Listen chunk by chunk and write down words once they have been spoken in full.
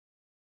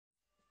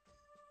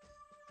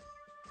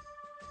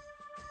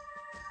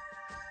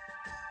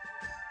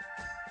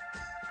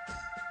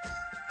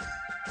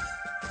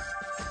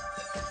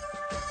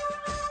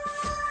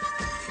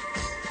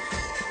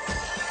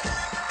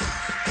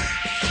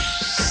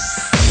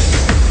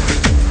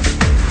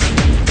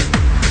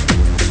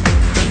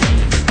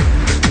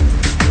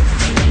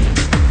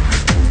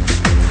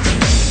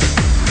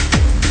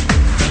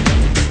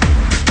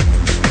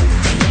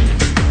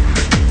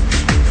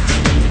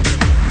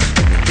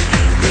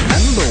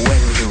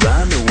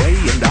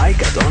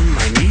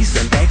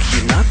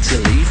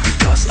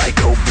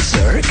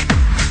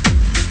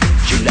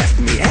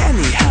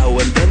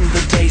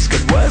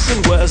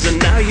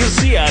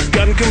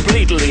gone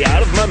completely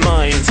out of my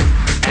mind.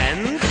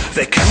 And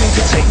they're coming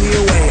to take me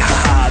away,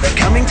 haha. They're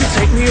coming to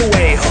take me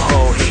away, ho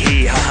ho, hee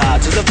hee, haha.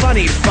 To the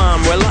funny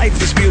farm where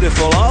life is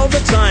beautiful all the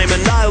time.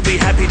 And I'll be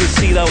happy to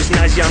see those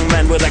nice young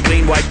men with their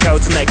clean white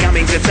coats. And they're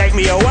coming to take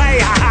me away,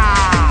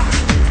 haha.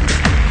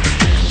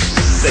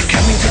 They're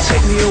coming to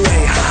take me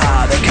away,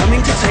 haha. They're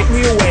coming to take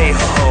me away,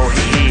 ho ho,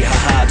 hee hee,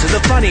 haha. To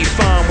the funny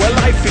farm where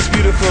life is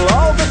beautiful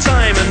all the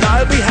time. And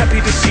I'll be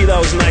happy to see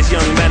those nice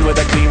young men with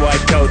their clean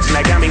white coats. And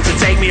they're coming to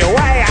take me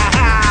away,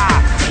 haha.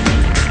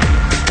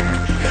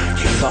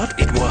 You thought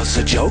it was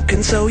a joke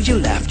and so you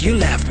laughed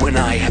when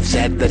I have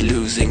said that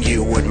losing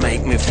you would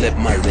make me flip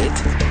my writ.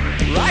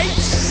 Right?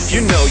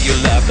 You know you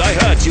laughed, I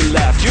heard you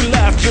laughed. You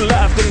laughed and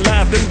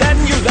laughed and then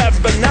you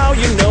left. But now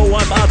you know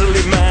I'm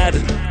utterly mad.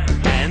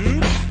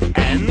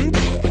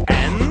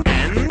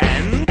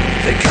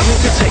 They're coming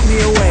to take me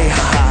away,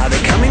 haha.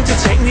 They're coming to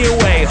take me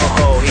away, ho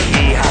ho, hee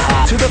hee,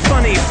 haha. To the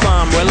funny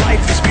farm where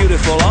life is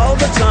beautiful all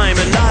the time.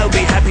 And I'll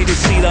be happy to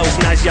see those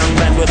nice young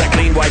men with their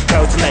clean white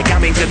coats. And they're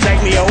coming to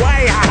take me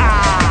away,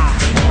 haha.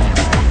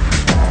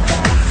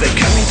 They're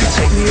coming to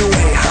take me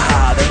away,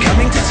 haha. They're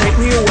coming to take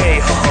me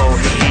away, ho ho,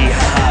 hee hee,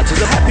 haha. To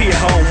the happy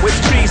home with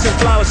trees and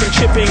flowers and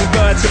chipping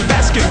birds and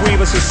basket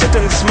weavers who sit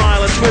and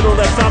smile and twiddle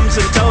their thumbs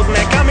and toes. And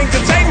they're coming to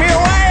take me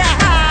away,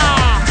 haha.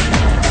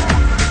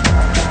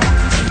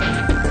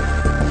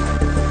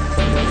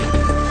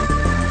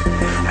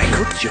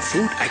 Your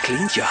food, I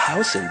cleaned your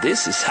house, and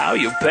this is how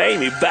you pay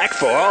me back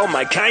for all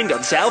my kind,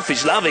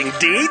 unselfish, loving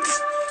deeds?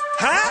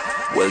 Huh?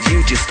 Well, you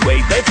just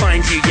wait, they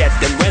find you yet,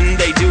 and when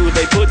they do,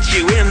 they put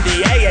you in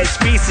the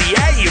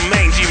ASPCA, you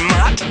mangy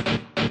mutt.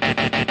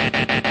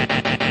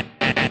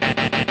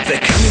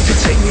 They're coming to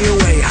take me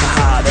away,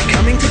 haha. They're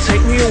coming to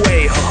take me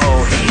away, ho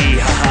ho, hee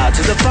hee, haha.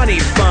 To the funny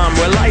farm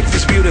where life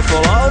is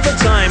beautiful all the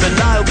time. And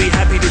I'll be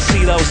happy to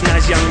see those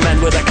nice young men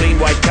with their clean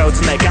white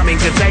coats. And they're coming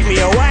to take me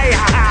away,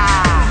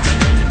 haha.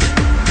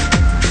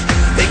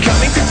 They're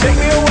coming to take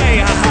me away,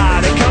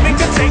 haha. They're coming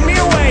to take me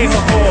away, ho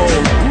ho.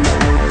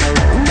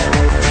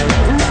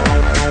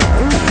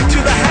 To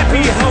the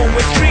happy home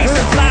with trees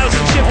and flowers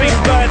and chipping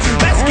birds and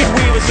basket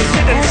weavers who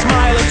sit and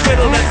smile and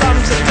twiddle their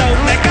thumbs and toes.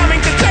 They're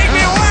coming to take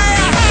me away,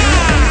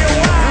 haha.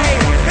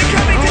 They're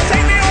coming to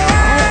take me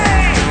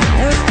away.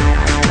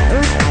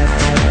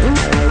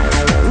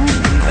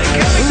 They're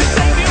coming to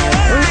take me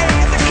away.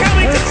 They're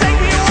coming to take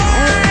me away.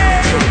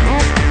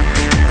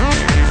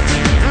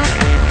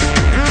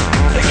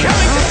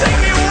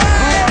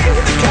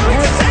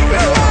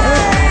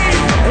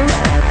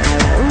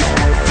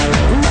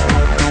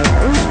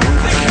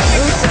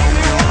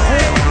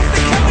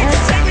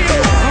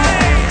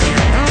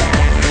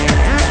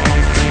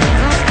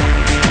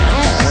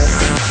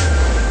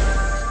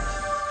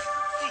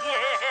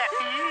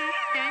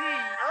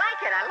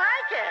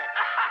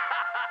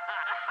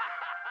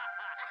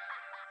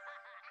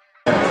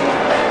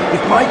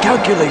 If my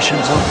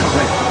calculations are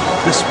correct,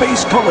 the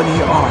space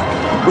colony arc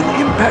will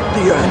impact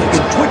the Earth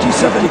in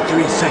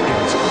 2073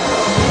 seconds.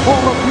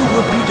 All of you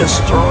will be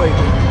destroyed,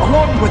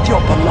 along with your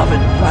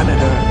beloved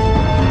planet Earth.